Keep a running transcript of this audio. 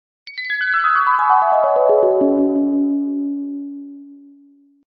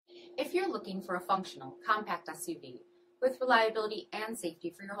looking for a functional, compact SUV with reliability and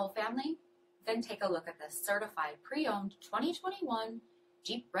safety for your whole family? Then take a look at this certified pre-owned 2021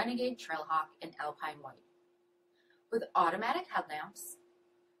 Jeep Renegade Trailhawk in Alpine White. With automatic headlamps,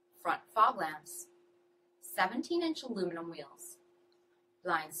 front fog lamps, 17-inch aluminum wheels,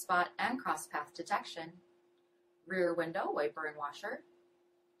 blind spot and cross-path detection, rear window wiper and washer,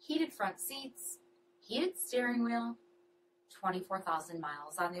 heated front seats, heated steering wheel, 24,000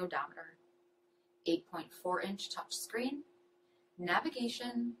 miles on the odometer, 8.4-inch touchscreen,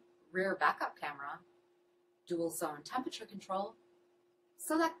 navigation, rear backup camera, dual zone temperature control,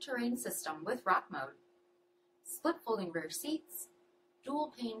 SELEC-TERRAIN system with rock mode, split folding rear seats,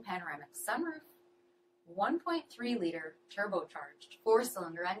 dual-pane panoramic sunroof, 1.3-liter turbocharged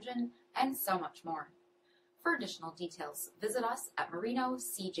 4-cylinder engine, and so much more. For additional details, visit us at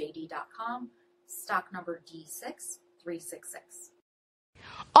marinocjd.com, stock number D6366.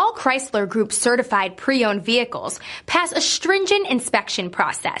 All Chrysler Group certified pre-owned vehicles pass a stringent inspection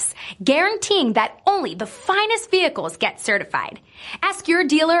process, guaranteeing that only the finest vehicles get certified. Ask your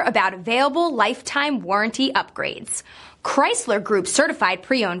dealer about available lifetime warranty upgrades. Chrysler Group certified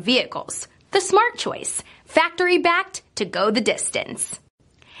pre-owned vehicles, the smart choice, factory backed to go the distance.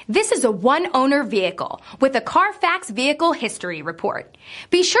 This is a one-owner vehicle with a CARFAX vehicle history report.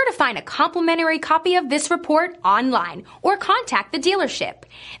 Be sure to find a complimentary copy of this report online or contact the dealership.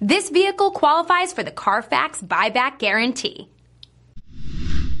 This vehicle qualifies for the CARFAX buyback guarantee.